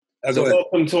So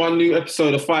welcome to our new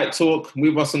episode of Fight Talk.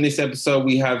 With us on this episode,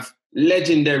 we have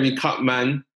legendary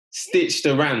Cutman, Stitch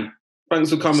Duran.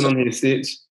 Thanks for coming on here,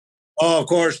 Stitch. Oh, of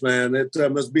course, man. It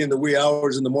must be in the wee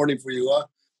hours in the morning for you,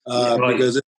 huh? Right.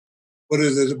 Because what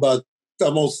is it, about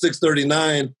almost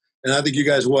 6:39, and I think you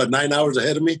guys are, 9 hours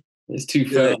ahead of me? It's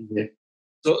 2:30.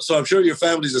 Yeah. So I'm sure your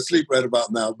family's asleep right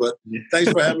about now, but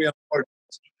thanks for having me on board.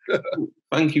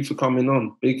 Thank you for coming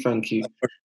on. Big thank you.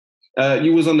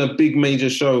 You was on a big major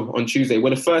show on Tuesday.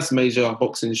 Well, the first major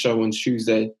boxing show on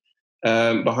Tuesday,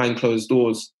 behind closed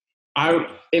doors.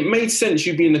 It made sense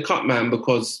you being the Cutman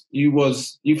because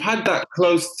you've had that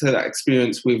close to that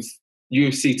experience with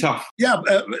UFC Tough. Yeah,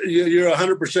 you're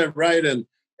 100% right,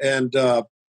 and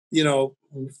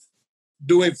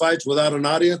doing fights without an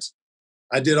audience.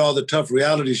 I did all the Tough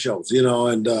reality shows,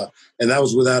 and that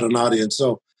was without an audience.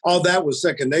 So all that was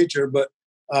second nature. But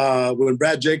when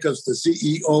Brad Jacobs, the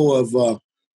CEO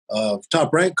of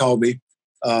Top Rank, called me,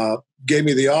 gave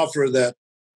me the offer that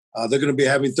they're going to be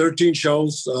having 13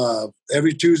 shows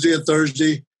every Tuesday and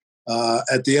Thursday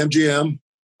at the MGM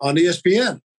on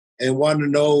ESPN, and wanted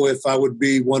to know if I would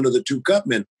be one of the two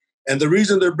Cutmen. And the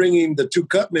reason they're bringing the two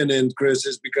Cutmen in, Chris,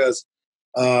 is because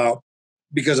of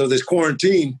this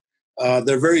quarantine.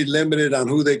 They're very limited on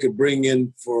who they could bring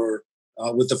in for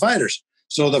with the fighters.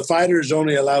 So the fighters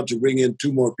only allowed to bring in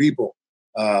two more people,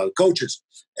 coaches.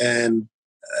 And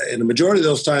in the majority of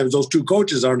those times, those two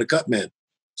coaches aren't the Cutmen.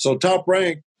 So Top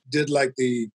Rank did like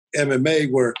the MMA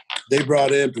where they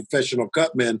brought in professional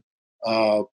Cutmen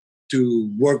to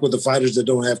work with the fighters that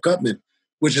don't have Cutmen,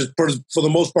 which is for the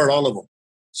most part all of them.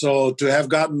 So to have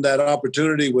gotten that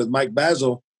opportunity with Mike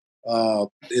Basil,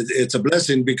 it's a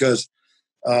blessing because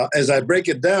as I break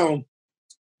it down,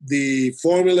 the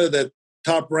formula that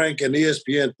Top Rank and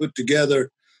ESPN put together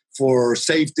for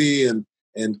safety and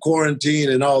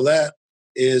quarantine and all that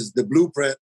is the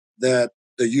blueprint that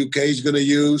the UK is going to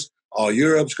use, all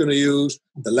Europe's going to use,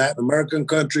 the Latin American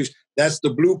countries. That's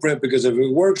the blueprint because if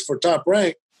it works for Top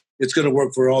Rank, it's going to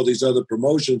work for all these other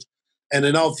promotions. And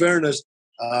in all fairness,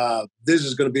 this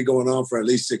is going to be going on for at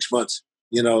least 6 months,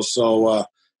 So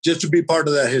just to be part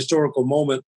of that historical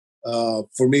moment,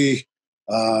 for me,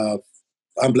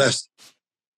 I'm blessed.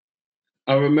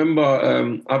 I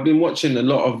remember I've been watching a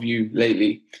lot of you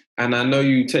lately, and I know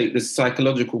you take the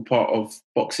psychological part of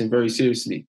boxing very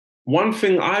seriously. One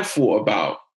thing I thought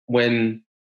about when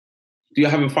you're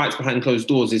having fights behind closed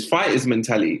doors is fighters'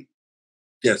 mentality.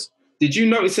 Yes. Did you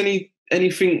notice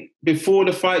anything before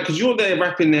the fight? Because you're there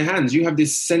wrapping their hands. You have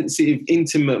this sensitive,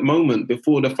 intimate moment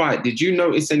before the fight. Did you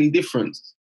notice any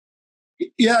difference?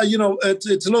 Yeah,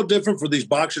 it's a little different for these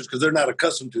boxers because they're not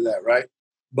accustomed to that, right?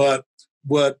 But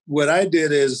what I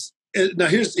did is, now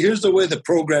here's the way the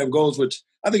program goes, which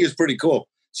I think is pretty cool.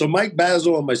 So Mike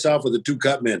Basil and myself are the two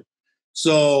Cutmen.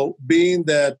 So being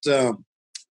that,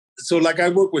 like I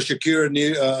work with Shakir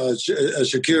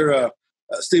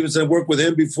Stevenson, worked with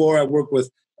him before. I worked with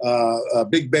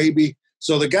Big Baby.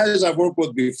 So the guys I've worked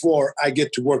with before, I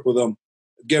get to work with them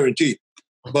guaranteed.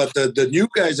 But the new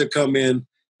guys that come in,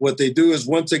 what they do is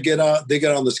once they get on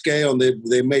the scale and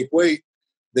they make weight,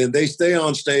 then they stay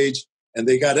on stage and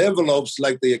they got envelopes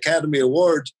like the Academy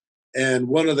Awards.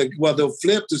 And they'll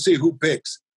flip to see who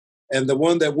picks. And the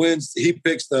one that wins, he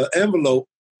picks the envelope.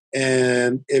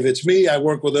 And if it's me, I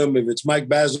work with him. If it's Mike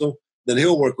Basil, then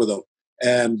he'll work with him.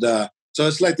 And so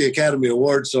it's like the Academy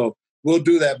Awards. So we'll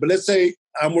do that. But let's say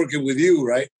I'm working with you,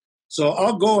 right? So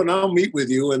I'll go and I'll meet with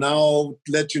you and I'll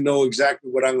let you know exactly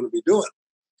what I'm going to be doing.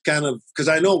 Kind of, because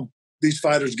I know these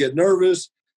fighters get nervous.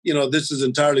 This is an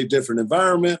entirely different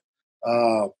environment.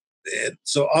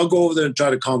 So I'll go over there and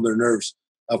try to calm their nerves.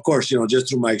 Of course, just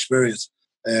through my experience.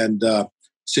 And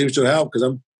seems to help because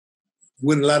I'm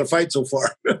winning a lot of fights so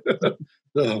far.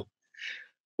 So.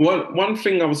 One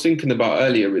thing I was thinking about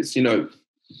earlier is,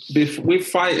 with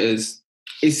fighters,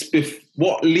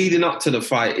 what leading up to the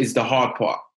fight is the hard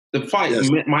part. The fight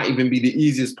might even be the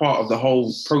easiest part of the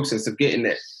whole process of getting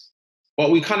there.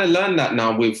 But we kind of learned that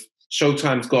now with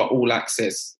Showtime's got all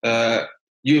access.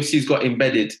 UFC's got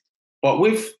embedded. But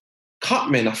with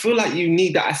Cutmen, I feel like you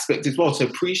need that aspect as well to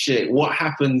appreciate what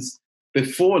happens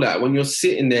before that when you're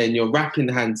sitting there and you're wrapping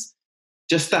hands.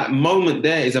 Just that moment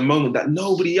there is a moment that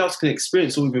nobody else can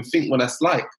experience or even think what that's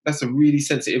like. That's a really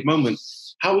sensitive moment.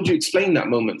 How would you explain that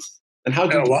moment? And how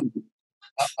do you...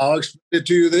 I'll explain it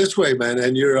to you this way, man,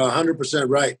 and you're 100%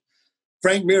 right.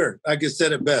 Frank Mir, I guess,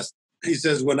 said it best. He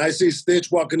says, when I see Stitch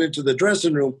walking into the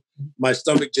dressing room, my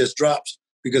stomach just drops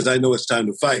because I know it's time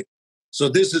to fight. So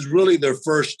this is really their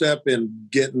first step in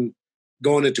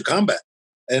going into combat.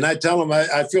 And I tell them,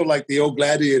 I feel like the old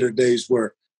gladiator days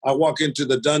where I walk into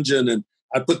the dungeon and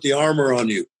I put the armor on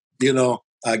you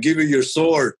give you your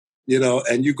sword,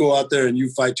 and you go out there and you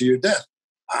fight to your death.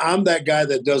 I'm that guy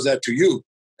that does that to you,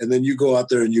 and then you go out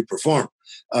there and you perform.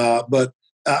 But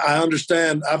I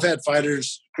understand. I've had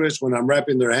fighters, Chris, when I'm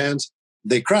wrapping their hands,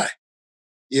 they cry,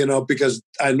 because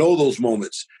I know those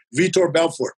moments. Vitor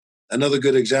Belfort, another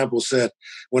good example, said,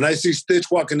 when I see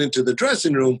Stitch walking into the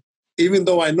dressing room, even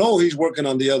though I know he's working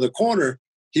on the other corner,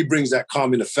 he brings that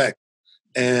calming effect.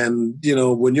 And,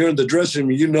 when you're in the dressing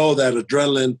room, you know that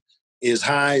adrenaline is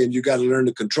high and you got to learn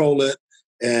to control it.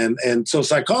 And so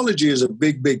psychology is a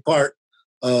big, big part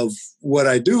of what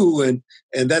I do. And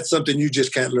that's something you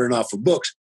just can't learn off of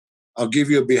books. I'll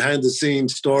give you a behind the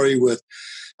scenes story with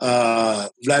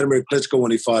Vladimir Klitschko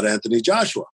when he fought Anthony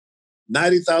Joshua.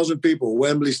 90,000 people,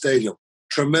 Wembley Stadium.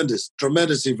 Tremendous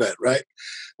event, right?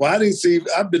 Well,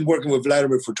 I've been working with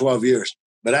Vladimir for 12 years,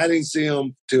 but I didn't see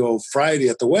him till Friday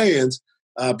at the weigh-ins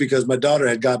because my daughter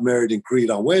had got married in Crete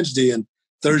on Wednesday, and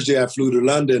Thursday I flew to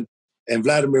London, and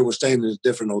Vladimir was staying in a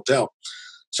different hotel.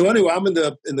 So anyway, I'm in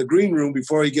the green room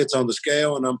before he gets on the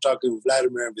scale, and I'm talking with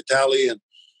Vladimir and Vitaly,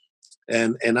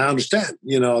 and I understand,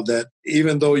 that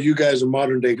even though you guys are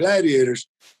modern day gladiators,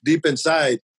 deep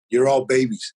inside you're all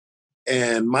babies,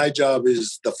 and my job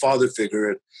is the father figure.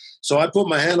 And so I put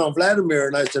my hand on Vladimir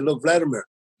and I said, "Look, Vladimir,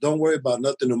 don't worry about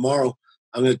nothing tomorrow.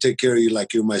 I'm going to take care of you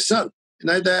like you're my son." And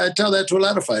I tell that to a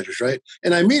lot of fighters, right?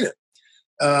 And I mean it.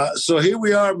 So here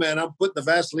we are, man. I'm putting the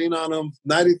Vaseline on them,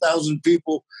 90,000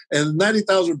 people. And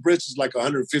 90,000 Brits is like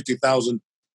 150,000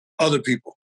 other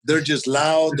people. They're just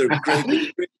loud. They're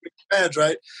great fans,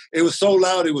 right? It was so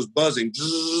loud, it was buzzing.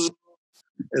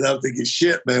 And I'm thinking,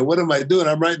 shit, man, what am I doing?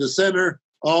 I'm right in the center.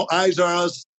 All eyes are on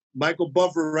us. Michael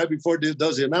Buffer, right before he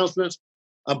does the announcements,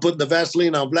 I'm putting the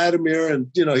Vaseline on Vladimir. And,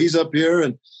 he's up here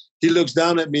and he looks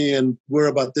down at me and we're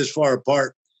about this far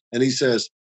apart. And he says,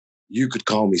 "You could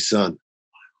call me son."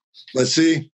 But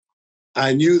see,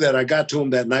 I knew that I got to him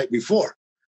that night before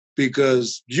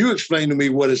because you explained to me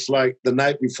what it's like the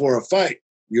night before a fight.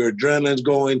 Your adrenaline's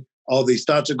going, all these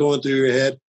thoughts are going through your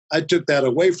head. I took that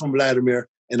away from Vladimir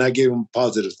and I gave him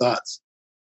positive thoughts.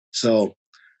 So,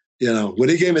 when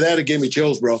he gave me that, it gave me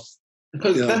chills, bro.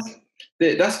 Because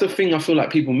that's the thing I feel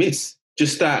like people miss.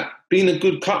 Just that being a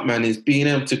good cut man is being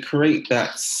able to create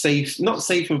that not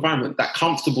safe environment, that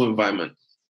comfortable environment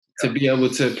to be able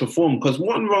to perform. Because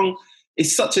one wrong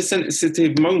is such a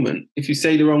sensitive moment. If you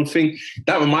say the wrong thing,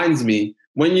 that reminds me,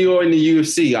 when you're in the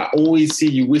UFC, I always see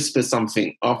you whisper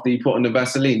something after you put on the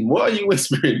Vaseline. What are you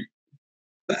whispering?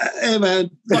 Hey, man,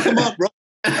 fuck him up, bro.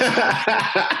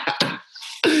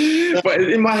 But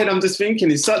in my head, I'm just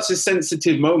thinking, it's such a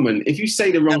sensitive moment. If you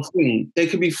say the wrong thing,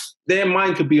 their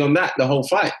mind could be on that the whole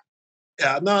fight.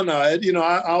 Yeah, no.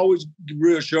 I always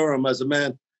reassure them as a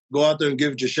man, go out there and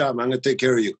give it your shot, man. I'm going to take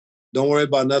care of you. Don't worry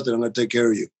about nothing. I'm going to take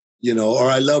care of you, or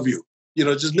I love you.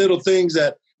 Just little things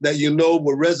that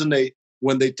will resonate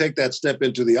when they take that step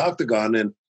into the octagon.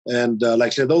 And like I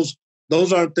said,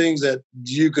 those aren't things that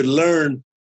you could learn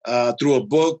through a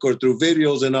book or through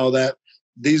videos and all that.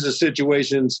 These are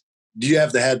situations you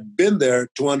have to have been there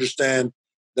to understand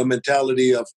the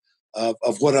mentality of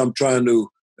what I'm trying to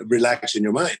relax in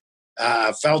your mind.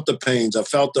 I felt the pains. I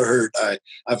felt the hurt.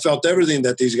 I felt everything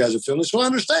that these guys are feeling. So I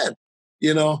understand,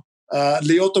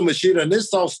 Lyoto Machida, and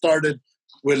this all started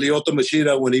with Lyoto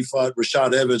Machida when he fought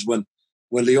Rashad Evans when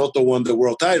Lyoto won the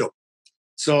world title.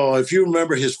 So if you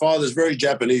remember, his father's very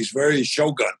Japanese, very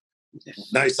shogun,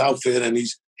 nice outfit, and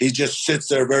he just sits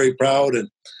there very proud. And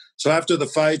so after the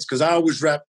fights, because I always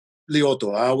rap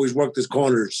Lyoto, I always worked his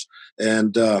corners.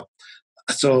 And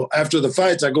so after the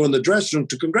fights, I go in the dressing room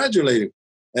to congratulate him.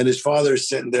 And his father is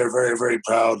sitting there very, very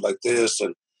proud like this.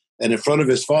 And in front of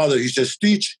his father, he says,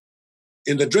 "Stitch,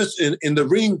 in the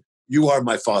ring, you are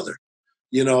my father."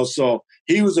 So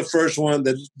he was the first one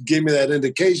that gave me that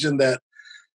indication that,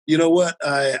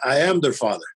 I am their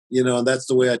father, and that's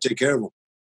the way I take care of them.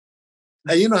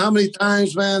 And you know how many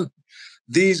times, man,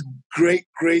 these great,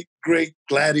 great, great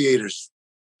gladiators,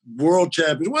 world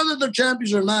champions, whether they're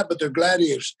champions or not, but they're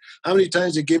gladiators, how many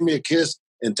times they give me a kiss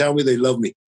and tell me they love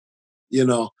me,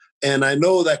 and I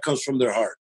know that comes from their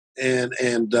heart. And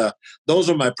those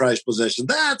are my prized possessions.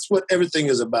 That's what everything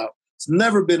is about. It's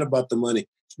never been about the money.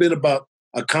 It's been about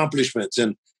accomplishments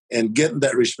and getting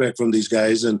that respect from these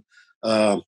guys. And,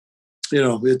 that's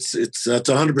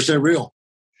 100% real.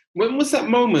 When was that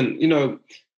moment,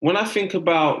 when I think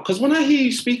about, because when I hear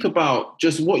you speak about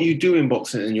just what you do in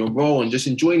boxing and your role and just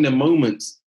enjoying the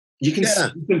moments, you can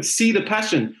see the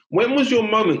passion. When was your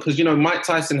moment? Because, Mike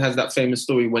Tyson has that famous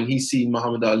story when he seen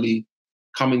Muhammad Ali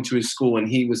coming to his school and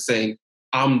he was saying,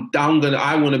 I want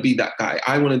to be that guy.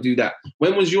 I want to do that.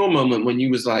 When was your moment when you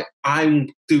was like, I'm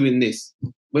doing this?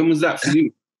 When was that for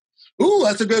you? Ooh,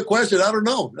 that's a good question. I don't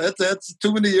know. That's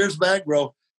too many years back,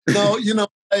 bro. No,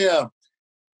 I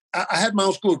had my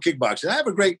own school of kickboxing. I have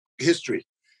a great history,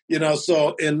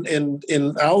 So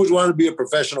I always wanted to be a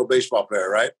professional baseball player,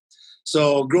 right?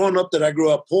 So growing up, that I grew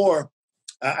up poor,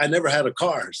 I never had a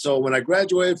car. So when I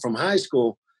graduated from high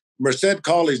school, Merced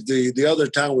College, the other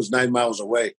town was 9 miles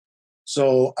away.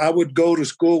 So I would go to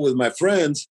school with my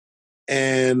friends,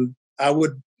 and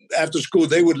after school,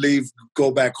 they would leave,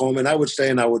 go back home, and I would stay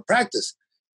and I would practice.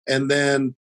 And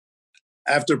then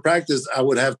after practice, I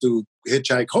would have to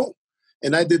hitchhike home.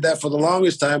 And I did that for the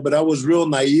longest time, but I was real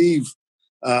naive,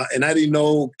 and I didn't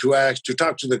know to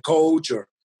talk to the coach or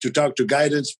to talk to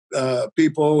guidance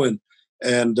people.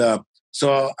 And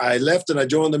so I left and I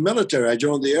joined the military. I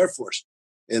joined the Air Force,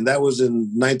 and that was in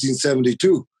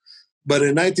 1972. But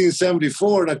in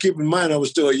 1974, now keep in mind, I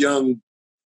was still a young,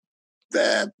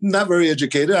 not very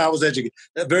educated. I was educated,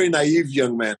 a very naive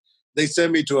young man. They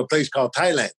sent me to a place called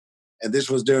Thailand, and this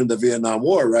was during the Vietnam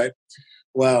War, right?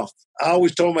 Well, I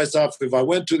always told myself if I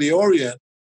went to the Orient,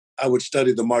 I would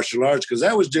study the martial arts, because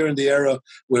that was during the era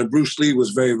when Bruce Lee was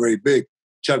very, very big.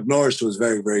 Chuck Norris was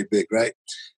very, very big, right?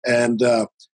 And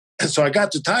so I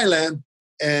got to Thailand,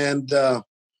 and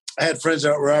I had friends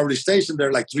that were already stationed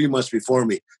there like 3 months before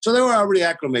me. So they were already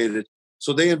acclimated.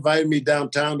 So they invited me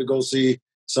downtown to go see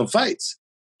some fights.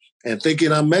 And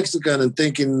thinking I'm Mexican and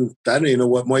thinking I didn't even know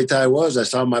what Muay Thai was, I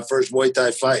saw my first Muay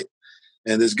Thai fight.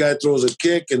 And this guy throws a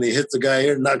kick and he hits the guy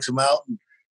here and knocks him out. And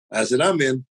I said, I'm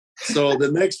in. So the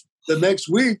next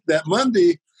week, that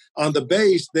Monday, on the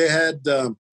base, they had,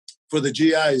 for the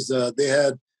GIs, they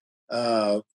had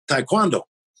Taekwondo.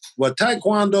 Well,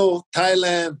 Taekwondo,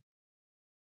 Thailand,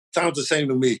 sounds the same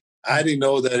to me. I didn't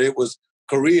know that it was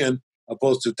Korean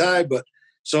opposed to Thai, but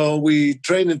so we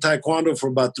trained in Taekwondo for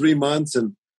about 3 months,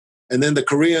 and then the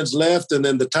Koreans left, and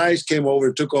then the Thais came over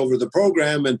and took over the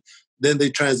program, and then they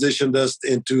transitioned us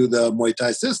into the Muay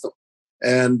Thai system.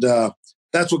 And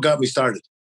that's what got me started.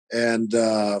 And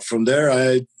from there,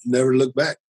 I never looked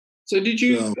back. So did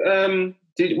you,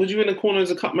 was you in the corner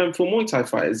as a cutman for Muay Thai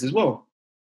fighters as well?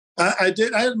 I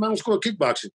did. I had my own school of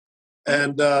kickboxing.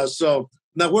 And so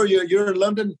now where you're in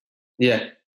London? Yeah.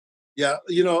 Yeah.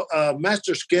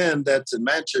 Master Scan, that's in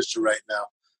Manchester right now.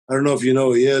 I don't know if you know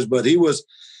who he is, but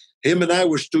him and I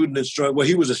were student instructor. Well,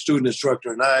 he was a student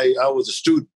instructor, and I was a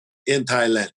student in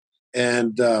Thailand.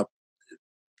 And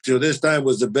this time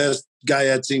was the best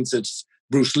guy I'd seen since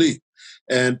Bruce Lee.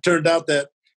 And turned out that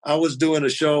I was doing a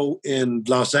show in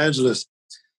Los Angeles,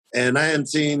 and I hadn't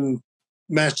seen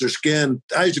Master Skin.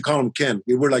 I used to call him Ken.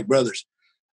 We were like brothers.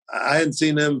 I hadn't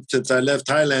seen him since I left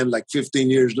Thailand like 15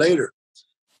 years later.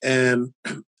 And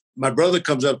my brother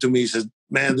comes up to me, he says,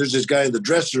 man, there's this guy in the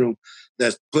dressing room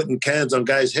that's putting cans on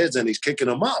guys' heads and he's kicking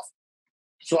them off.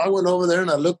 So I went over there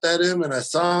and I looked at him and I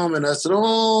saw him and I said,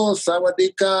 oh,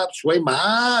 Sawadee-ka, Sway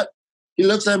Mahat. He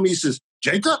looks at me, he says,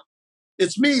 Jacob,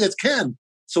 it's me, it's Ken.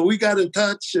 So we got in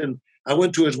touch, and I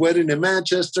went to his wedding in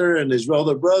Manchester and his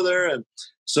older brother. And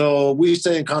so we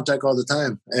stay in contact all the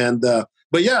time. And,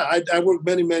 but yeah, I worked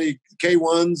many, many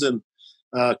K1s and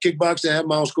kickboxing. I had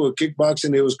my own school of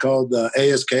kickboxing. It was called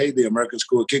ASK, the American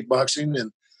School of Kickboxing.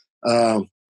 And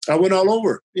I went all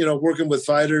over, working with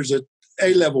fighters at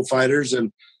A-level fighters.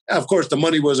 And of course, the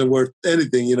money wasn't worth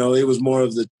anything. It was more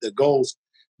of the goals.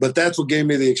 But that's what gave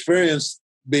me the experience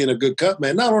being a good cut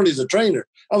man. Not only as a trainer,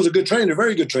 I was a good trainer,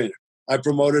 very good trainer. I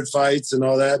promoted fights and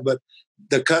all that, but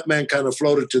the cut man kind of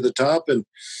floated to the top. And,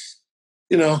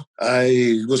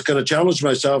 I was going to challenge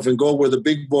myself and go where the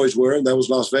big boys were, and that was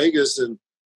Las Vegas.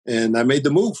 And I made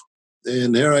the move.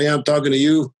 And here I am talking to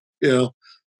you,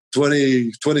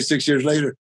 26 years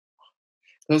later.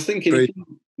 I was thinking,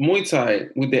 Muay Thai,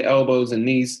 with the elbows and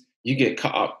knees, you get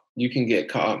cut up. You can get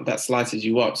cut up. That slices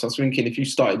you up. So I was thinking if you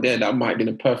started there, that might have been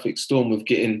a perfect storm of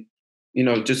getting,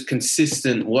 just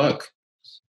consistent work.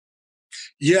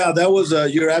 Yeah, that was,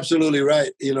 you're absolutely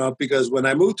right. Because when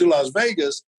I moved to Las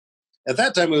Vegas, at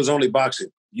that time it was only boxing.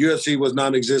 UFC was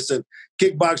non-existent.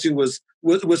 Kickboxing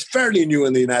was fairly new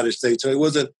in the United States. So it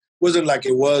wasn't like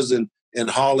it was in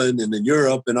Holland and in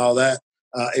Europe and all that.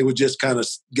 It was just kind of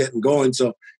getting going. So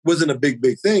it wasn't a big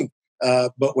thing.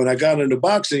 But when I got into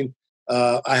boxing,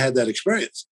 I had that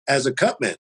experience as a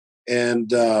cutman.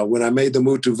 And when I made the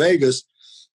move to Vegas,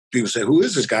 people say, who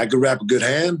is this guy? I could wrap a good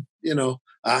hand.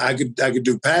 I could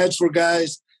do pads for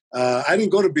guys. I didn't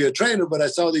go to be a trainer, but I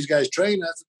saw these guys train. I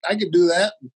said, I could do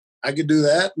that. I could do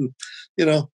that. And,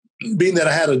 being that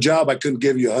I had a job, I couldn't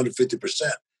give you 150%.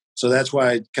 So that's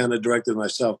why I kind of directed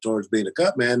myself towards being a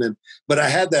cut man. But I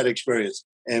had that experience,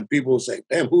 and people would say,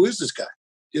 damn, who is this guy?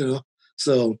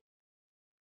 So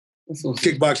awesome.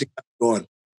 Kickboxing got going.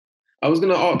 I was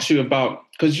going to ask you about,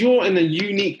 because you're in a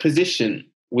unique position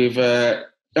with,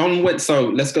 so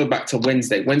let's go back to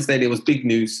Wednesday. Wednesday, there was big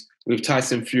news with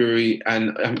Tyson Fury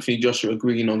and Anthony Joshua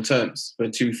agreeing on terms for a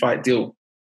 2-fight deal.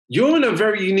 You're in a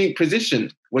very unique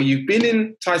position where you've been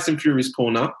in Tyson Fury's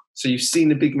corner, so you've seen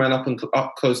the big man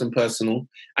up close and personal,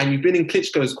 and you've been in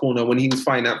Klitschko's corner when he was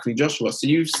fighting Anthony Joshua, so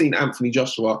you've seen Anthony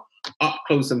Joshua up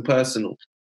close and personal.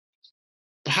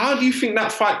 How do you think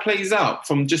that fight plays out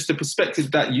from just the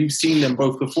perspective that you've seen them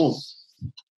both perform?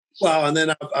 Well, and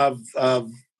then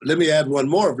let me add one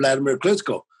more, Vladimir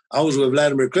Klitschko. I was with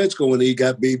Vladimir Klitschko when he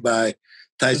got beat by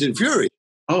Tyson Fury.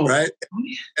 Oh, right.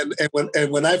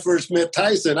 And when I first met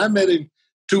Tyson, I met him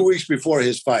 2 weeks before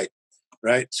his fight,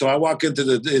 right? So I walk into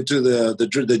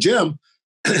the gym,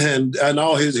 and I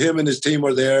know him and his team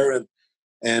are there,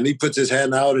 and he puts his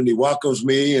hand out and he welcomes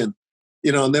me, and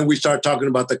and then we start talking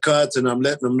about the cuts, and I'm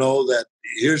letting him know that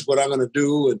here's what I'm going to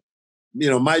do, and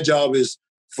my job is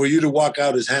for you to walk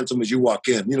out as handsome as you walk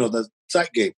in. The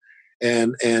sight game,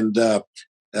 and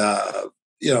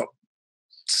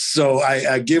so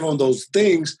I give him those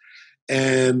things,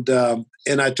 and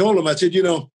I told him, I said,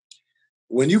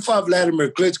 when you fought Vladimir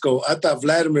Klitschko, I thought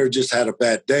Vladimir just had a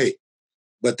bad day,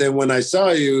 but then when I saw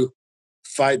you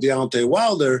fight Deontay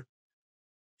Wilder,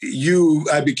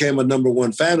 I became a number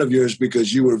one fan of yours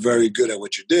because you were very good at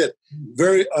what you did.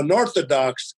 Very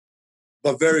unorthodox,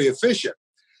 but very efficient.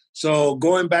 So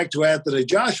going back to Anthony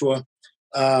Joshua,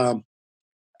 I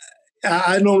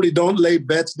normally don't lay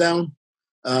bets down.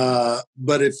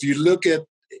 But if you look at,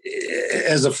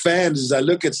 as a fan, as I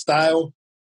look at style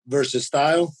versus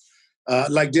style,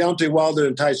 like Deontay Wilder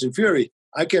and Tyson Fury,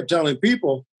 I kept telling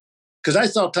people, because I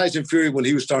saw Tyson Fury when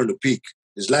he was starting to peak,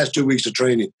 his last 2 weeks of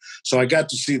training. So I got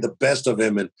to see the best of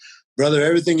him. And brother,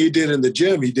 everything he did in the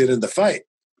gym, he did in the fight.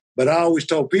 But I always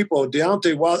told people,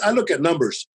 Deontay Wilder, I look at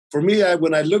numbers. For me,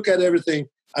 when I look at everything,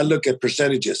 I look at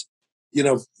percentages.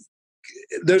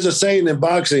 There's a saying in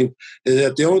boxing is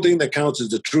that the only thing that counts is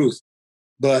the truth.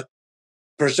 But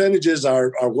percentages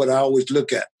are what I always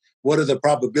look at. What are the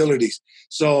probabilities?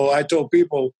 So I told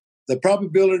people the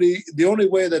only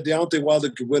way that Deontay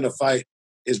Wilder could win a fight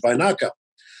is by knockout.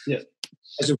 Yeah.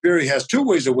 Tyson Fury has 2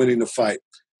 ways of winning the fight.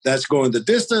 That's going the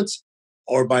distance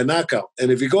or by knockout. And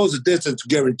if he goes the distance,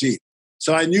 guaranteed.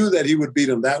 So I knew that he would beat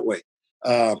him that way.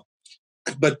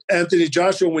 But Anthony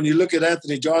Joshua, when you look at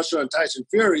Anthony Joshua and Tyson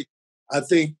Fury, I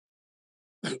think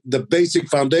the basic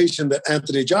foundation that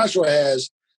Anthony Joshua has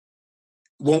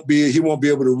he won't be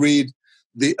able to read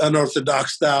the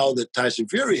unorthodox style that Tyson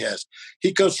Fury has.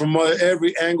 He comes from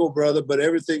every angle, brother, but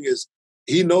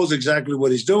he knows exactly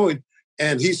what he's doing.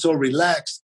 And he's so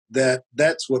relaxed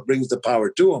that's what brings the power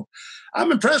to him.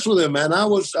 I'm impressed with him, man.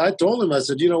 I told him, I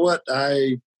said, you know what?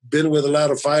 I've been with a lot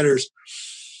of fighters.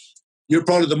 You're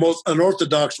probably the most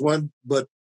unorthodox one, but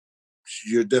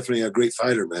you're definitely a great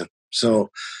fighter, man.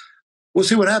 So we'll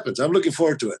see what happens. I'm looking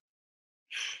forward to it.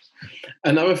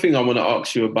 Another thing I want to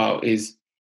ask you about is,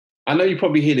 I know you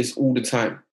probably hear this all the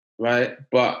time, right?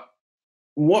 But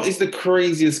what is the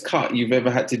craziest cut you've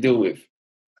ever had to deal with?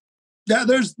 Yeah,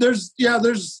 there's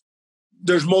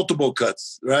multiple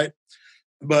cuts, right?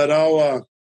 But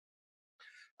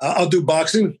I'll do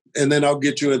boxing, and then I'll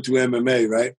get you into MMA,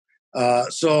 right?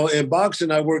 So in boxing,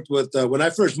 I worked with when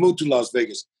I first moved to Las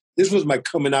Vegas. This was my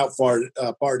coming out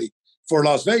party for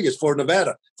Las Vegas, for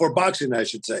Nevada, for boxing, I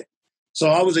should say. So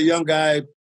I was a young guy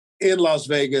in Las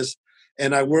Vegas,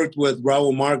 and I worked with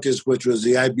Raul Marquez, which was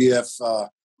the IBF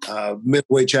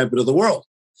middleweight champion of the world.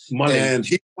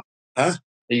 Mullins. And Are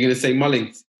you going to say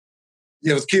Mullins?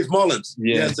 Yeah, it was Keith Mullins.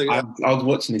 Yeah, yes, I was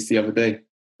watching this the other day.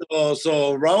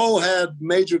 So Raul had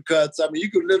major cuts. I mean, you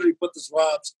could literally put the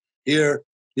swabs here.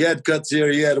 He had cuts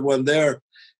here. He had one there.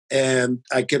 And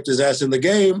I kept his ass in the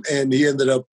game, and he ended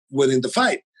up winning the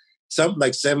fight. Something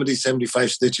like 70,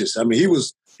 75 stitches. I mean, he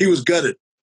was gutted.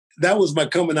 That was my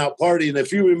coming out party. And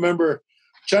if you remember,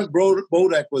 Chuck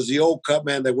Bodak was the old cut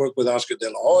man that worked with Oscar De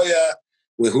La Hoya,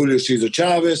 with Julio Cesar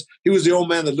Chavez. He was the old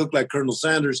man that looked like Colonel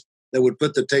Sanders that would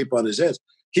put the tape on his head.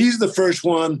 He's the first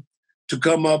one to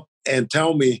come up and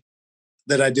tell me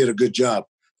that I did a good job,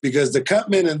 because the cut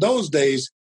men in those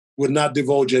days would not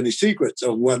divulge any secrets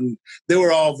of when they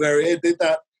were all they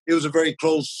thought it was a very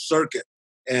closed circuit,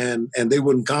 and they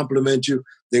wouldn't compliment you.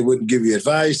 They wouldn't give you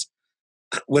advice.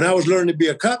 When I was learning to be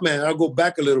a cut man, I'll go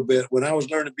back a little bit. When I was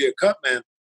learning to be a cut man,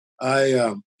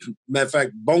 matter of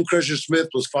fact, Bone Crusher Smith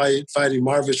was fighting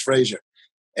Marvis Frazier,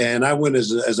 and I went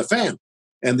as a fan.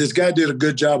 And this guy did a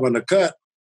good job on the cut.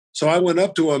 So I went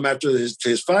up to him after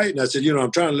his fight, and I said,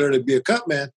 I'm trying to learn to be a cut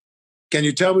man. Can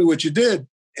you tell me what you did?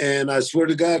 And I swear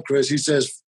to God, Chris, he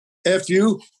says, F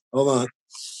you. Hold on.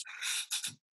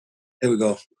 Here we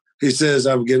go. He says,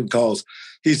 I'm getting calls.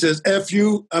 He says, F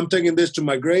you, I'm taking this to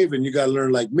my grave and you got to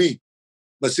learn like me.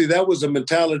 But see, that was the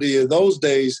mentality of those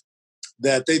days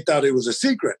that they thought it was a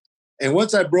secret. And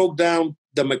once I broke down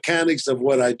the mechanics of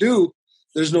what I do,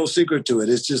 there's no secret to it.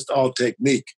 It's just all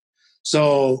technique.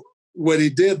 So what he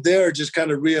did there just kind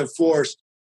of reinforced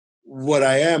what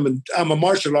I am. And I'm a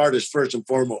martial artist first and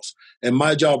foremost. And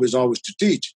my job is always to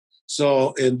teach.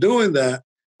 So in doing that,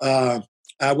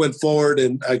 I went forward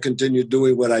and I continued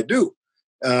doing what I do.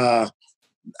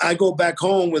 I go back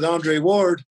home with Andre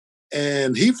Ward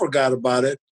and he forgot about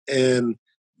it. And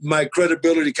my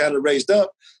credibility kind of raised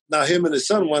up. Now him and his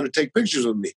son want to take pictures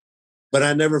of me, but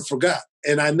I never forgot.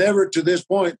 And I never to this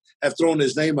point have thrown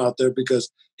his name out there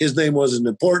because his name wasn't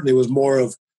important. It was more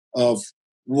of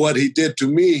what he did to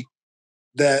me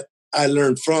that I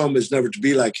learned from is never to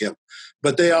be like him.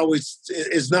 But they always,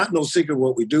 it's not no secret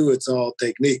what we do. It's all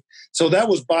technique. So that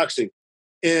was boxing.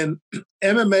 In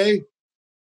MMA,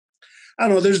 I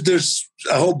don't know, there's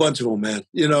a whole bunch of them, man.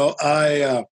 You know,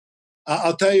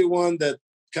 I'll tell you one that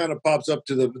kind of pops up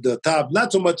to the top,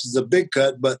 not so much as a big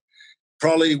cut, but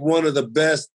probably one of the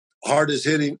best, hardest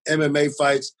hitting MMA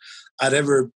fights I'd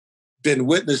ever been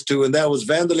witness to. And that was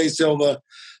Wanderlei Silva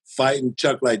fighting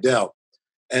Chuck Liddell.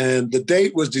 And the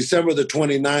date was December the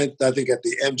 29th, I think, at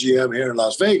the MGM here in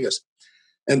Las Vegas.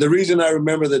 And the reason I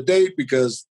remember the date,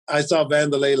 because I saw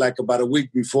Wanderlei like about a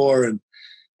week before and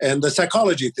the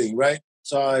psychology thing, right?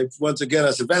 So once again,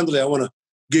 I said, Wanderlei, I want to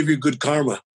give you good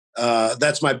karma.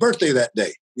 That's my birthday that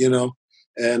day, you know?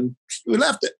 And we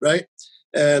left it, right?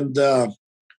 And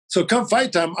so come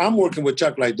fight time, I'm working with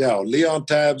Chuck Liddell. Leon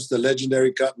Tabbs, the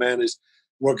legendary cut man, is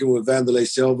working with Wanderlei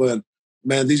Silva. And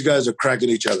man, these guys are cracking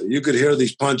each other. You could hear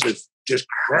these punches just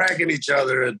cracking each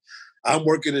other. And I'm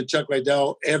working in Chuck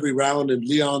Liddell every round, and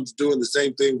Leon's doing the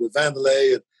same thing with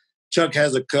Wanderlei. And Chuck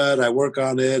has a cut. I work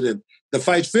on it. And the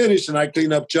fight's finished, and I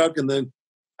clean up Chuck. And then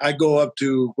I go up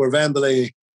to where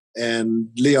Wanderlei and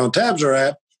Leon Tabbs are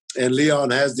at. And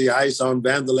Leon has the ice on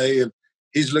Wanderlei, and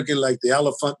he's looking like the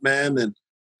elephant man.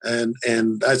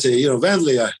 And I say, you know,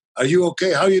 Wanderlei, are you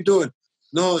okay? How you doing?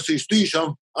 No, I say, Steve,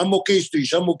 I'm okay, Steve.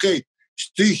 I'm okay.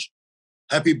 Steve,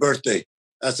 happy birthday.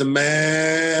 I said,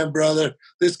 man, brother,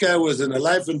 this guy was in a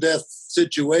life and death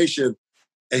situation,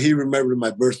 and he remembered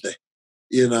my birthday,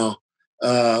 you know.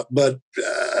 But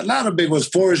a lot of big ones.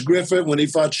 Forrest Griffin, when he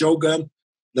fought Shogun,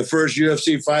 the first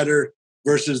UFC fighter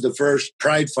versus the first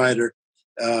Pride fighter,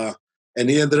 and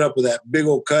he ended up with that big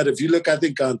old cut. If you look, I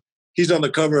think he's on the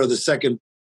cover of the second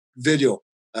video,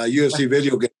 UFC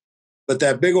video game. But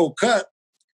that big old cut,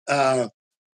 I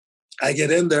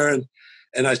get in there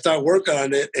and I start working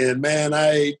on it. And man,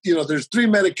 there's 3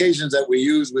 medications that we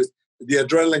use with the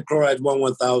adrenaline chloride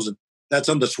 1000. That's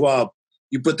on the swab.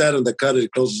 You put that on the cut,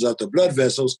 it closes out the blood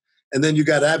vessels. And then you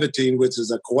got Avitine, which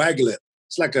is a coagulant.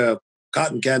 It's like a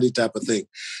cotton candy type of thing.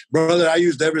 Brother, I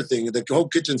used everything, the whole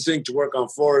kitchen sink to work on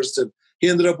Forrest, and he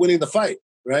ended up winning the fight,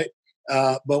 right?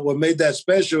 But what made that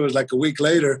special is like a week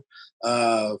later,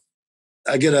 I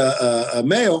get a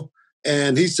mail,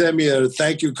 and he sent me a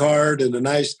thank you card and a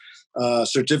nice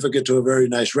certificate to a very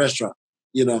nice restaurant.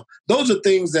 You know, those are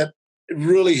things that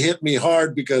really hit me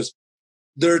hard because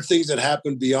there are things that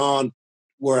happen beyond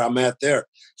where I'm at there.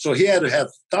 So he had to have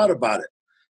thought about it.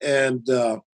 And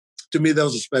to me,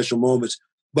 those are special moments.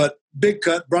 But big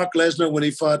cut, Brock Lesnar, when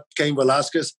he fought Cain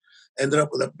Velasquez, ended up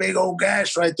with a big old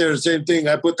gash right there. The same thing.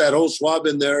 I put that whole swab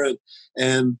in there,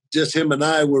 and just him and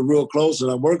I were real close,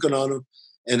 and I'm working on him.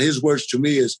 And his words to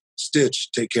me is, Stitch,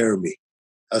 take care of me.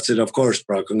 I said, of course,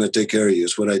 Brock, I'm going to take care of you.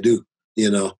 It's what I do, you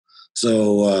know.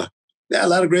 So, yeah, a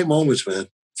lot of great moments, man.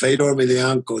 Fedor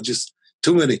Emelianenko, just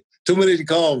too many to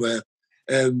call, man.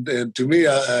 And to me,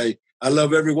 I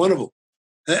love every one of them.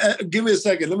 Give me a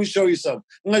second. Let me show you something.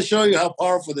 I'm going to show you how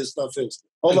powerful this stuff is.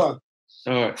 Hold on.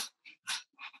 All right.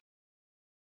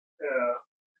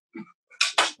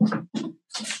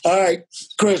 All right,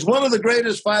 Chris, one of the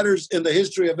greatest fighters in the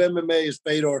history of MMA is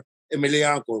Fedor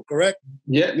Emelianenko, correct?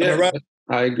 Yeah, right?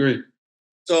 I agree.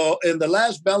 So in the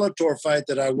last Bellator fight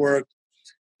that I worked,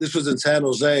 this was in San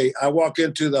Jose, I walk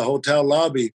into the hotel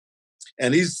lobby,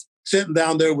 and he's sitting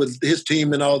down there with his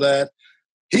team and all that.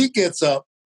 He gets up,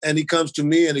 and he comes to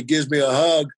me, and he gives me a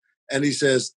hug, and he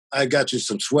says, I got you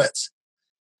some sweats.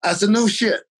 I said, no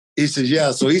shit. He says,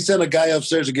 yeah. So he sent a guy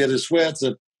upstairs to get his sweats,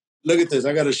 and look at this.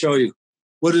 I got to show you.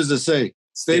 What does it say?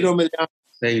 Fedor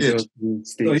Emelianenko.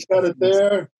 So he got it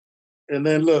there, and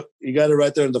then look, he got it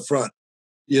right there in the front.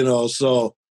 You know,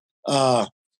 so,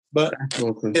 but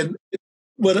and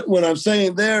what I'm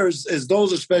saying there is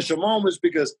those are special moments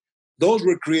because those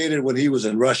were created when he was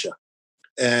in Russia.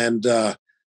 And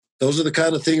those are the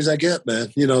kind of things I get,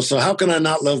 man. So how can I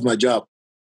not love my job?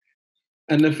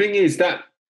 And the thing is that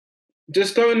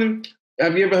just going.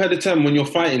 Have you ever heard the term when you're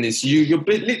fighting this? You're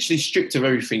literally stripped of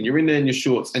everything. You're in there in your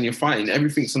shorts and you're fighting.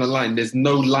 Everything's on the line. There's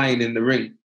no line in the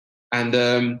ring. And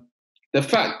the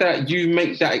fact that you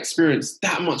make that experience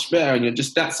that much better and you're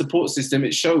just that support system,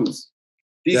 it shows.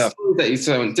 These stories that you're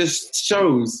telling just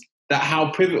shows that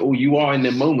how pivotal you are in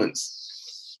the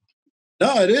moments.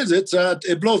 No, it is.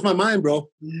 It blows my mind, bro.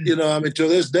 To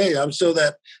this day, I'm still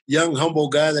that young, humble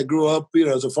guy that grew up,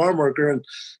 as a farm worker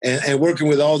and working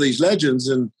with all these legends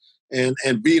and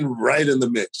being right in the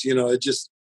mix.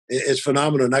 It's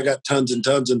phenomenal. And I got tons and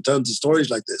tons and tons of stories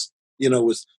like this,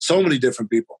 with so many different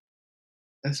people.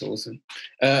 That's awesome.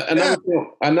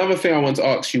 Another thing I want to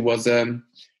ask you was, I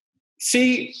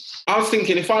was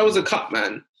thinking if I was a cut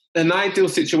man, an ideal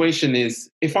situation is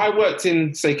if I worked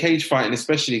in, say, cage fighting,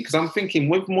 especially because I'm thinking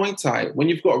with Muay Thai, when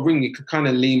you've got a ring, you could kind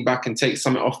of lean back and take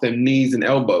something off them knees and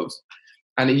elbows,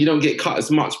 and you don't get cut as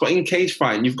much. But in cage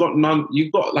fighting, you've got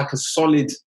like a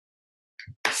solid.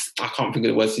 I can't think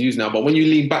of the words to use now, but when you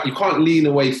lean back, you can't lean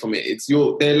away from it.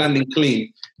 They're landing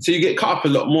clean, so you get cut up a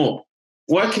lot more.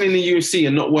 Working in the UFC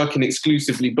and not working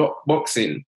exclusively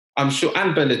boxing, I'm sure,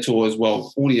 and Bellator as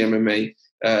well, all the MMA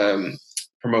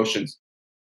promotions.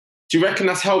 Do you reckon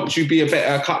that's helped you be a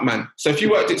better cut man? So if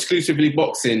you worked exclusively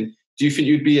boxing, do you think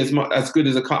you'd be as good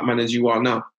as a cut man as you are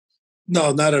now?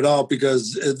 No, not at all,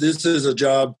 because this is a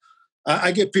job.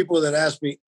 I get people that ask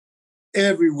me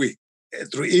every week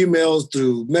through emails,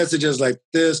 through messages like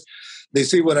this. They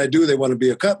see what I do. They want to be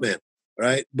a cut man,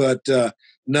 right? But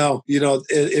no,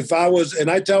 if I was, and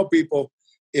I tell people,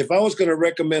 if I was going to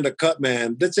recommend a cut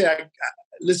man, let's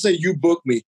say you book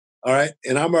me, all right,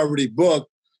 and I'm already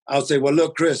booked, I'll say, well,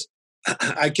 look, Chris,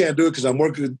 I can't do it because I'm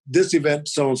working this event,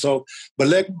 so-and-so, but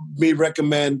let me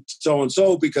recommend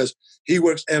so-and-so because he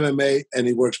works MMA and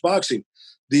he works boxing.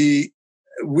 We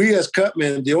as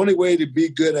cutmen, the only way to be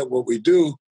good at what we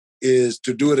do is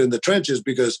to do it in the trenches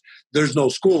because there's no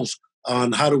schools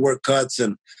on how to work cuts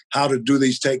and how to do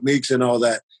these techniques and all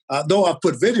that. Though I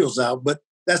put videos out, but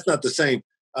that's not the same.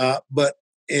 But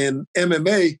in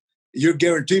MMA, you're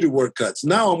guaranteed to work cuts.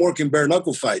 Now I'm working bare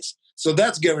knuckle fights. So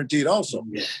that's guaranteed also,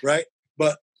 right?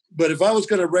 But if I was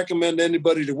going to recommend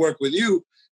anybody to work with you,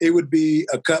 it would be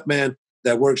a cut man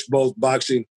that works both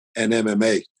boxing and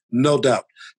MMA, no doubt.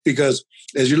 Because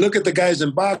as you look at the guys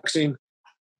in boxing,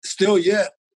 still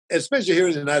yet, especially here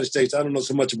in the United States, I don't know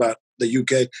so much about the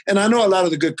UK, and I know a lot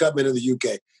of the good cut men in the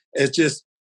UK. It's just,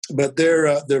 but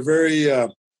they're very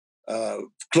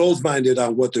closed-minded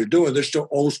on what they're doing. They're still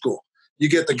old school. You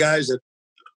get the guys that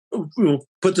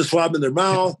put the swab in their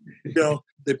mouth,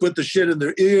 they put the shit in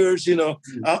their ears,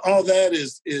 all that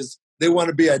is they want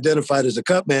to be identified as a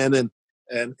cut man, and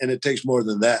it takes more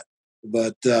than that.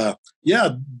 But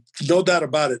no doubt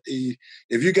about it.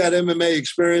 If you got MMA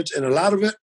experience and a lot of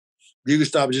it, you can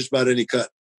stop just about any cut.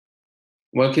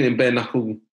 Working in bare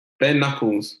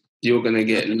knuckles, you're going to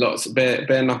get lots of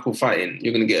bare knuckle fighting.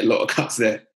 You're going to get a lot of cuts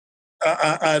there.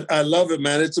 I love it,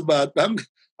 man. It's about,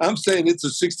 I'm saying it's a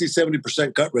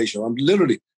 60-70% cut ratio. I'm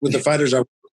literally with the fighters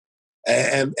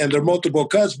and they're multiple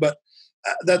cuts, but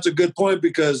that's a good point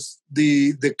because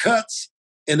the cuts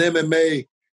in MMA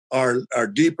are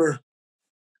deeper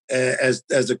as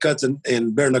the cuts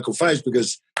in bare knuckle fights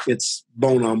because it's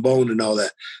bone on bone and all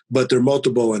that, but they're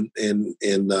multiple in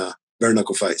bare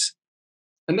knuckle fights.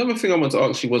 Another thing I want to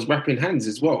ask you was wrapping hands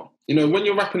as well. When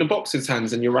you're wrapping a boxer's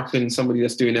hands and you're wrapping somebody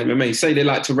that's doing MMA, say they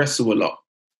like to wrestle a lot,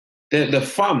 the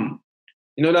thumb,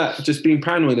 that just being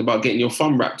paranoid about getting your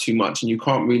thumb wrapped too much and you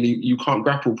can't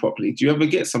grapple properly. Do you ever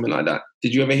get something like that?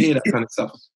 Did you ever hear that kind of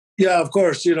stuff? Yeah, of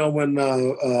course. When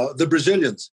the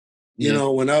Brazilians,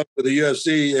 when I was with the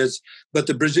UFC, but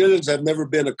the Brazilians have never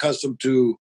been accustomed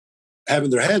to having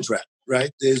their hands wrapped,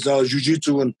 right? There's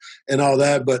jiu-jitsu and all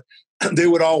that, but they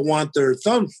would all want their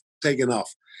thumbs taken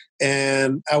off.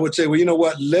 And I would say, well, you know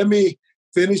what? Let me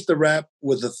finish the wrap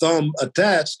with the thumb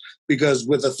attached because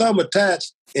with the thumb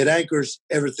attached, it anchors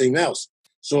everything else.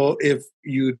 So if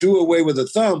you do away with the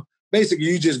thumb, basically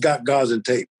you just got gauze and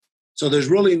tape. So there's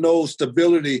really no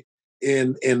stability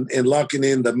in locking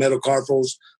in the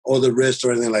metacarpals or the wrist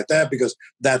or anything like that because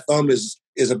that thumb is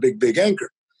a big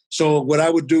anchor. So what I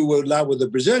would do with the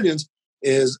Brazilians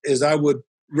is I would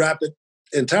wrap it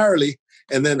entirely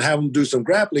and then have them do some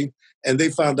grappling. And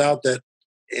they found out that,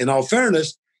 in all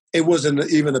fairness, it wasn't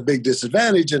even a big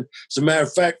disadvantage. And as a matter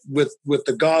of fact, with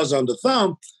the gauze on the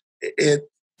thumb, it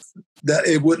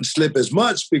wouldn't slip as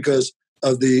much because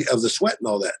of the sweat and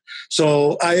all that.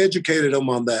 So I educated them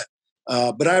on that.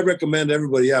 But I recommend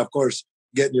everybody, of course,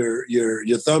 getting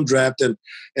your thumb wrapped. And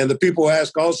the people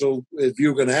ask also, if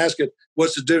you're going to ask it,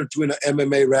 what's the difference between an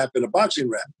MMA wrap and a boxing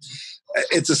wrap?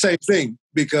 It's the same thing,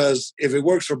 because if it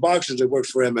works for boxers, it works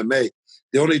for MMA.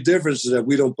 The only difference is that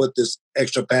we don't put this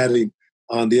extra padding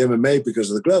on the MMA because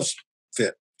of the gloves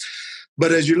fit.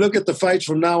 But as you look at the fights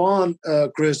from now on,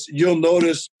 Chris, you'll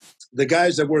notice the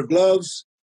guys that wear gloves,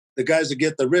 the guys that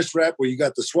get the wrist wrap where you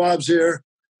got the swabs here,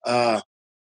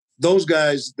 those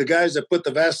guys, the guys that put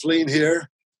the Vaseline here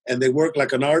and they work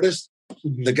like an artist,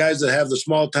 the guys that have the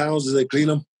small towels and they clean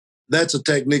them, that's the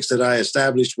techniques that I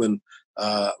established when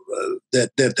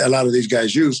that a lot of these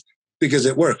guys use, because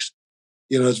it works.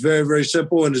 It's very, very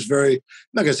simple, and it's very, I'm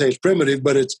not going to say it's primitive,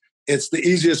 but it's the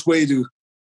easiest way to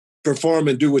perform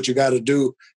and do what you got to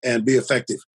do and be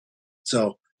effective.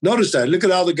 So notice that. Look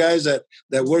at all the guys that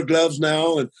wear gloves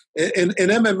now, and in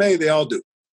MMA, they all do.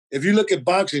 If you look at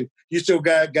boxing, you still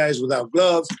got guys without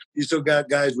gloves. You still got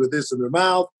guys with this in their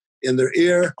mouth, in their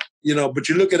ear, but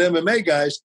you look at MMA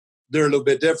guys, they're a little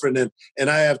bit different. And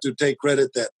I have to take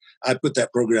credit that I put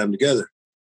that program together.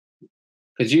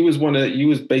 Because you was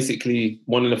basically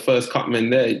one of the first cut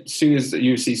men there. As soon as the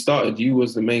UFC started, you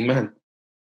was the main man.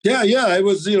 Yeah. I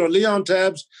was, Leon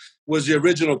Tabbs was the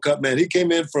original cut man. He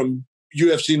came in from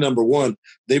UFC #1.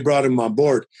 They brought him on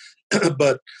board.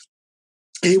 But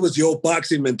he was the old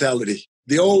boxing mentality,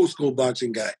 the old school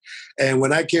boxing guy. And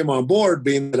when I came on board,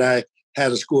 being that I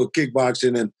had a school of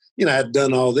kickboxing and, I had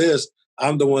done all this,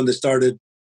 I'm the one that started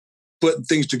putting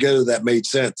things together that made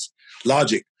sense,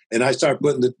 logic. And I started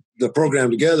putting the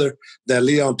program together that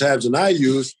Leon Tabbs and I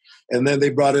used. And then they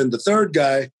brought in the third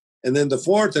guy and then the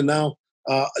fourth. And now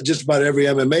just about every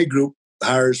MMA group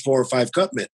hires 4 or 5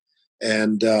 cut men.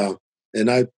 And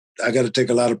I got to take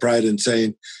a lot of pride in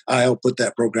saying I helped put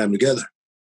that program together.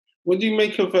 What do you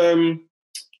make of them?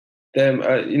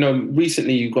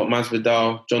 Recently you got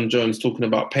Masvidal, John Jones talking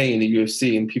about pay in the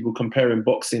UFC and people comparing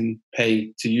boxing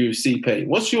pay to UFC pay.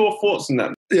 What's your thoughts on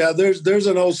that? Yeah, there's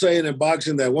an old saying in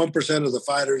boxing that 1% of the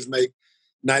fighters make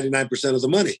 99% of the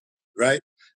money, right?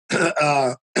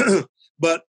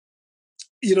 But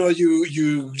you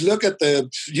look at the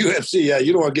UFC. Yeah,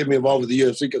 you don't want to get me involved with the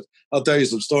UFC because I'll tell you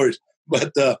some stories.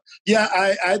 But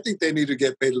I think they need to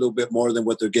get paid a little bit more than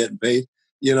what they're getting paid.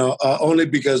 Only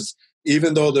because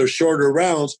even though they're shorter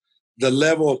rounds, the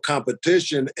level of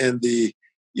competition and the,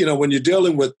 when you're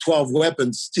dealing with 12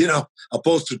 weapons,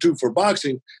 opposed to 2 for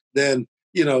boxing, then,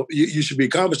 you should be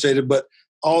compensated. But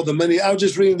all the money, I was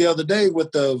just reading the other day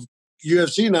with the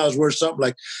UFC now is worth something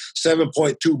like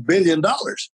 $7.2 billion,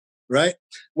 right?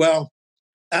 Well,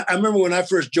 I remember when I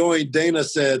first joined, Dana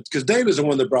said, because Dana's the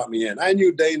one that brought me in. I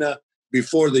knew Dana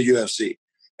before the UFC.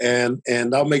 And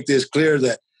I'll make this clear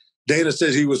that Dana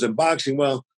says he was in boxing.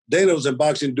 Well, Dana was in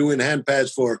boxing doing hand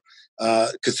pads for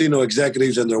casino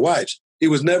executives and their wives. He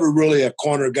was never really a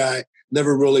corner guy,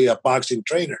 never really a boxing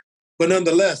trainer. But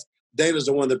nonetheless, Dana's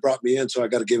the one that brought me in, so I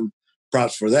got to give him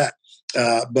props for that.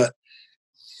 But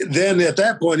then at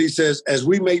that point, he says, as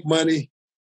we make money,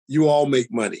 you all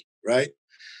make money, right?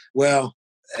 Well,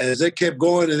 as they kept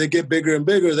going and they get bigger and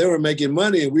bigger, they were making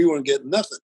money and we weren't getting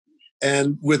nothing.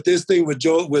 And with this thing with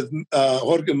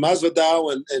Jorge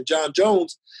Masvidal and John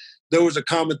Jones, there was a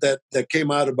comment that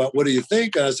came out about, what do you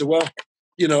think? And I said, well,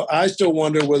 I still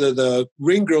wonder whether the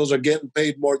ring girls are getting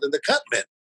paid more than the cut men.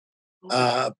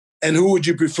 And who would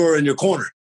you prefer in your corner?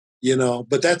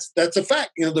 But that's a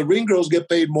fact. The ring girls get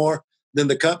paid more than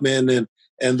the cut men, and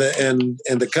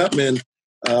the cut men,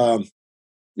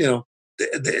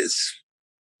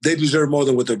 they deserve more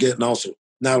than what they're getting also,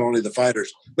 not only the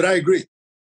fighters. But I agree.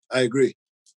 I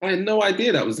had no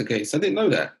idea that was the case. I didn't know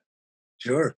that.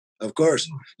 Sure, of course.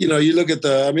 You look at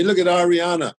look at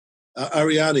Ariane.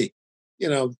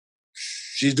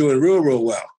 She's doing real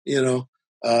well.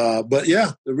 But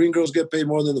yeah, the ring girls get paid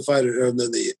more than the fighter or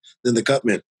than the cut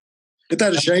men. Isn't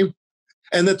that a shame?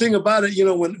 And the thing about it,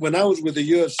 when I was with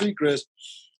the UFC, Chris,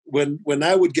 when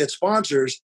I would get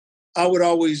sponsors, I would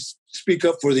always speak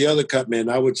up for the other cut men.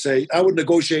 I would say, I would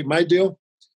negotiate my deal.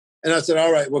 And I said,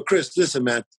 all right, well, Chris, listen,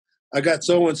 man, I got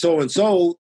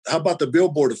so-and-so. How about the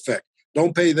billboard effect?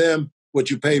 Don't pay them what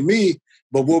you pay me,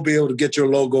 but we'll be able to get your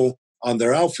logo on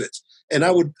their outfits. And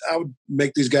I would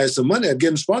make these guys some money. I'd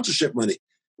give them sponsorship money.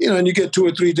 And you get 2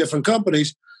 or 3 different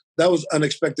companies. That was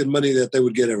unexpected money that they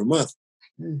would get every month.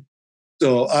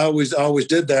 So I always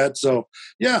did that. So,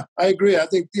 yeah, I agree. I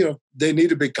think, they need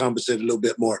to be compensated a little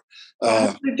bit more.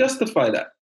 How do they justify that?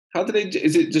 How do they?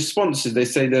 Is it just sponsors? They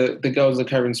say the girls are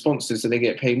carrying sponsors, so they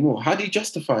get paid more. How do you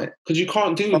justify it? Because you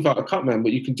can't do without a cut man,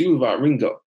 but you can do without a ring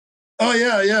girl. Oh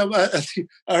yeah.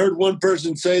 I heard one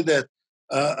person say that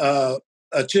a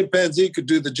chimpanzee could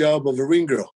do the job of a ring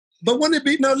girl. But wouldn't it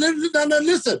be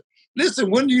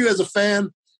listen, wouldn't you as a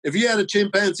fan, if you had a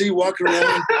chimpanzee walking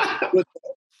around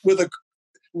with a,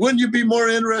 wouldn't you be more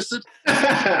interested?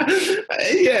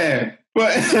 Yeah,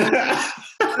 but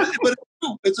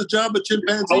it's a job of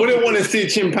chimpanzee. I wouldn't want to see a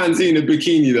chimpanzee in a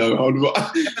bikini though.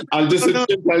 I'll just a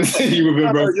chimpanzee with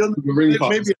a ring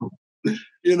pop. Maybe,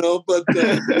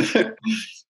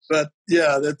 but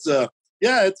yeah, that's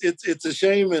it's a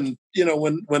shame. And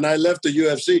when I left the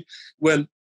UFC, when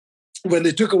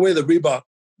they took away the Reebok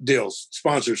deals,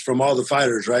 sponsors from all the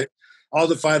fighters, right? All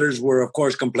the fighters were, of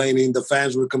course, complaining. The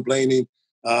fans were complaining.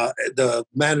 The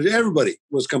manager, everybody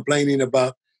was complaining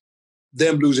about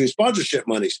them losing sponsorship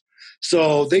monies.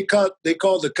 So they called the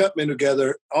cutmen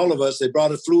together, all of us. They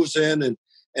brought us in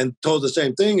and told the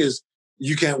same thing: is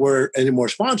you can't wear any more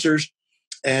sponsors.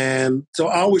 And so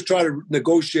I always try to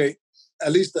negotiate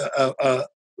at least a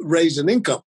raise in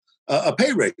income, a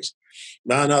pay raise.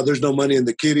 No, there's no money in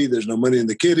the kitty. There's no money in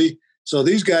the kitty. So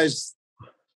these guys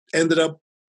ended up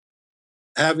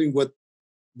having what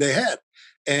they had.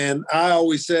 And I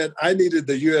always said I needed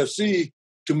the UFC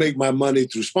to make my money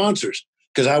through sponsors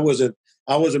because I wasn't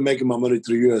making my money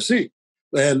through UFC.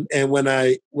 And when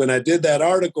I did that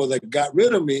article that got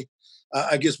rid of me,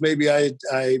 I guess maybe I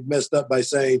messed up by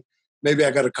saying maybe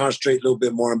I got to concentrate a little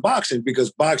bit more on boxing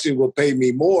because boxing will pay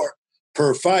me more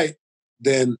per fight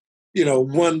than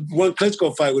one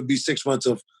Klitschko fight would be 6 months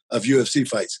of UFC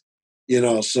fights.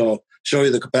 So show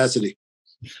you the capacity.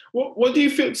 What do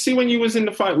you see when you was in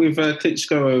the fight with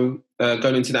Klitschko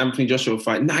going into the Anthony Joshua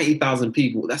fight? 90,000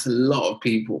 people. That's a lot of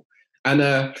people.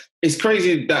 And it's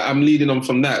crazy that I'm leading on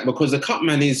from that because the cut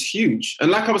man is huge.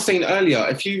 And like I was saying earlier,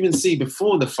 if you even see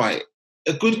before the fight,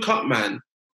 a good cut man,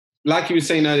 like you were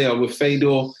saying earlier with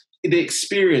Fedor, the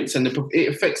experience and it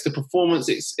affects the performance.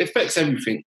 It affects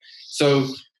everything. So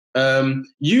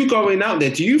you going out there,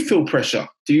 do you feel pressure?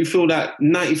 Do you feel that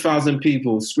 90,000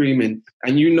 people screaming?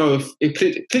 And if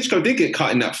Klitschko did get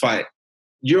cut in that fight,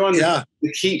 you're on to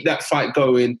keep that fight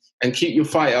going and keep your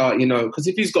fighter, because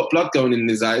if he's got blood going in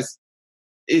his eyes,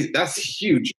 that's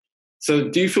huge. So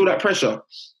do you feel that pressure?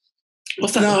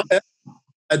 What's that? No,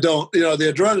 I don't.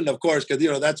 The adrenaline, of course,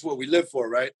 because, that's what we live for,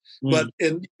 right? Mm. But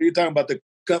you're talking about the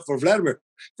cut for Vladimir.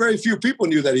 Very few people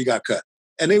knew that he got cut.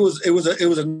 And it was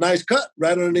a nice cut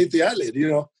right underneath the eyelid,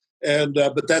 and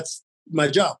but that's my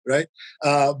job, right?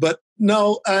 But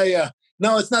no,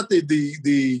 it's not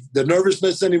the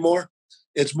nervousness anymore.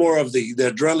 It's more of the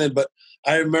adrenaline. But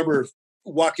I remember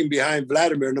walking behind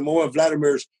Vladimir. Number one,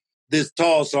 Vladimir's this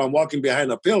tall, so I'm walking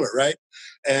behind a pillar, right?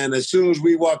 And as soon as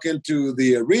we walk into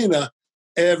the arena,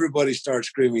 everybody starts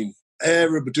screaming,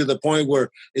 to the point where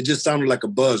it just sounded like a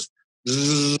buzz.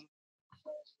 Zzz.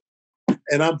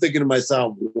 And I'm thinking to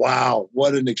myself, wow,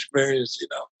 what an experience,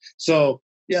 So,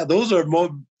 yeah, those are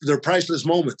they're priceless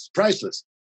moments, priceless.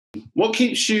 What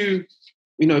keeps you,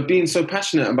 being so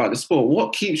passionate about the sport?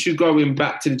 What keeps you going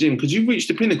back to the gym? Because you've reached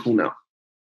the pinnacle now.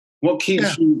 What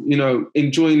keeps you,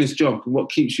 enjoying this job? What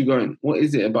keeps you going? What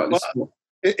is it about this sport?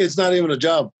 It's not even a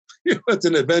job. It's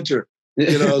an adventure.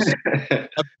 How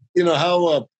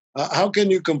can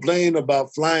you complain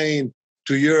about flying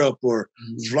to Europe or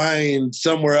flying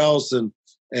somewhere else and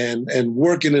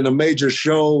working in a major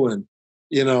show and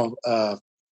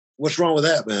what's wrong with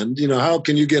that, man? How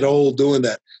can you get old doing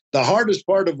that? The hardest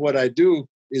part of what I do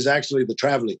is actually the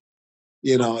traveling,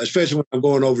 especially when I'm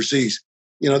going overseas.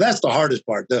 That's the hardest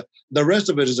part. The rest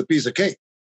of it is a piece of cake,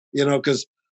 because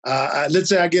let's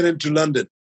say I get into London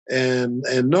and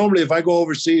normally if I go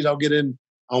overseas, I'll get in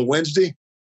on Wednesday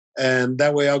and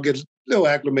that way I'll get a little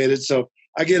acclimated. So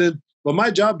I get in, but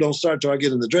my job don't start till I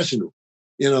get in the dressing room.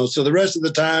 So the rest of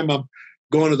the time I'm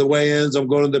going to the weigh-ins, I'm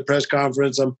going to the press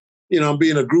conference, I'm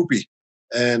being a groupie.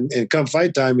 And come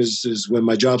fight time is when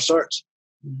my job starts.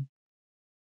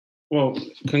 Well,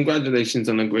 congratulations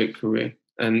on a great career.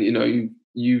 And,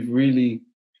 you've really,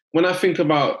 when I think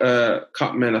about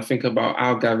cut men, I think about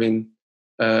Al Gavin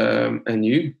and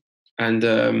you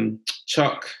and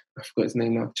Chuck, I forgot his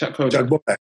name now, Chuck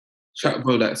Bodak. Chuck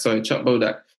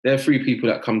Bodak. There are three people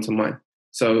that come to mind.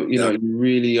 So, you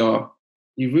really are.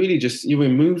 You're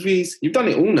in movies. You've done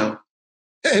it all now.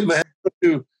 Hey, man,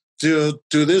 to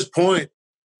this point,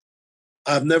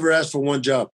 I've never asked for one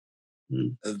job.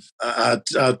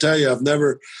 I'll tell you,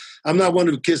 I'm not one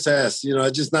to kiss ass.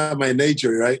 It's just not my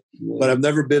nature, right? Yeah. But I've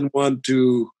never been one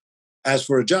to ask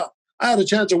for a job. I had a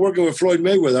chance of working with Floyd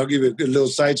Mayweather. I'll give you a little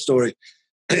side story.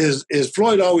 Is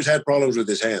Floyd always had problems with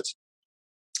his hands.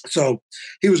 So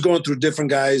he was going through different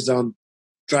guys on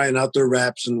trying out their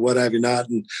raps and what have you not.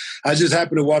 And I just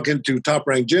happened to walk into Top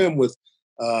Rank Gym with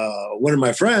one of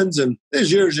my friends, and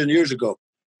this years and years ago.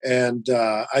 And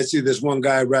I see this one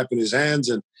guy wrapping his hands,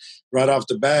 and right off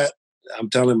the bat, I'm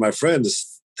telling my friend,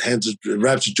 his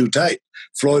wraps are too tight.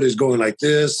 Floyd is going like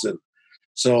this. And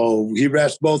so he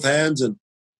wraps both hands. And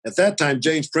at that time,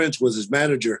 James Prince was his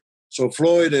manager. So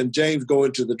Floyd and James go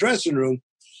into the dressing room,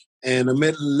 and a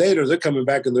minute later, they're coming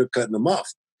back and they're cutting him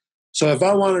off. So if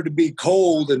I wanted to be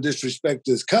cold and disrespect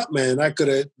this cut man, I could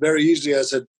have very easily, I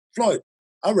said, Floyd,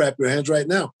 I'll wrap your hands right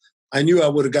now. I knew I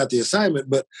would have got the assignment,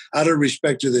 but out of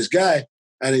respect to this guy,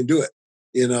 I didn't do it,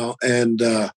 And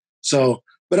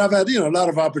but I've had, a lot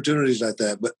of opportunities like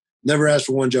that, but never asked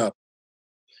for one job.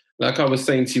 Like I was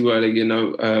saying to you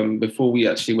earlier, before we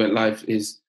actually went live,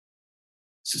 is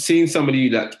seeing somebody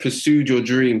that pursued your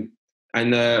dream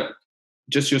and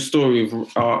just your story of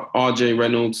RJ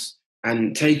Reynolds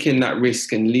and taking that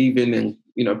risk and leaving and,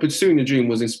 pursuing the dream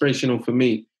was inspirational for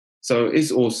me. So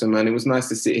it's awesome, man. It was nice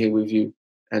to sit here with you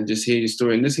and just hear your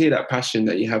story and just hear that passion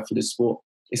that you have for the sport.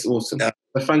 It's awesome. Yeah.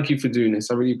 But thank you for doing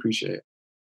this. I really appreciate it.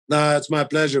 No, it's my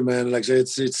pleasure, man. Like I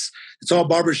say, it's all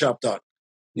barbershop talk,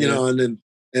 and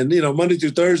Monday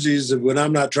through Thursdays when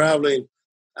I'm not traveling,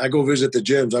 I go visit the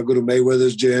gyms. I go to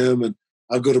Mayweather's gym, and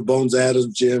I'll go to Bones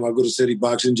Adams gym. I'll go to City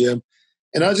Boxing gym,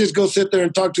 and I'll just go sit there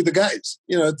and talk to the guys.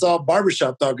 It's all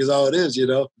barbershop talk is all it is,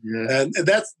 Yeah. And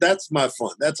that's my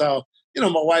fun. That's how,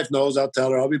 my wife knows. I'll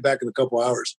tell her I'll be back in a couple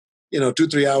hours.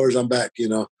 2-3 hours, I'm back.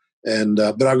 And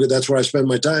but that's where I spend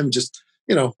my time. Just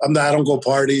I don't go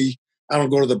party. I don't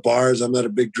go to the bars. I'm not a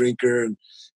big drinker,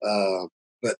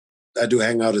 but I do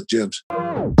hang out at gyms.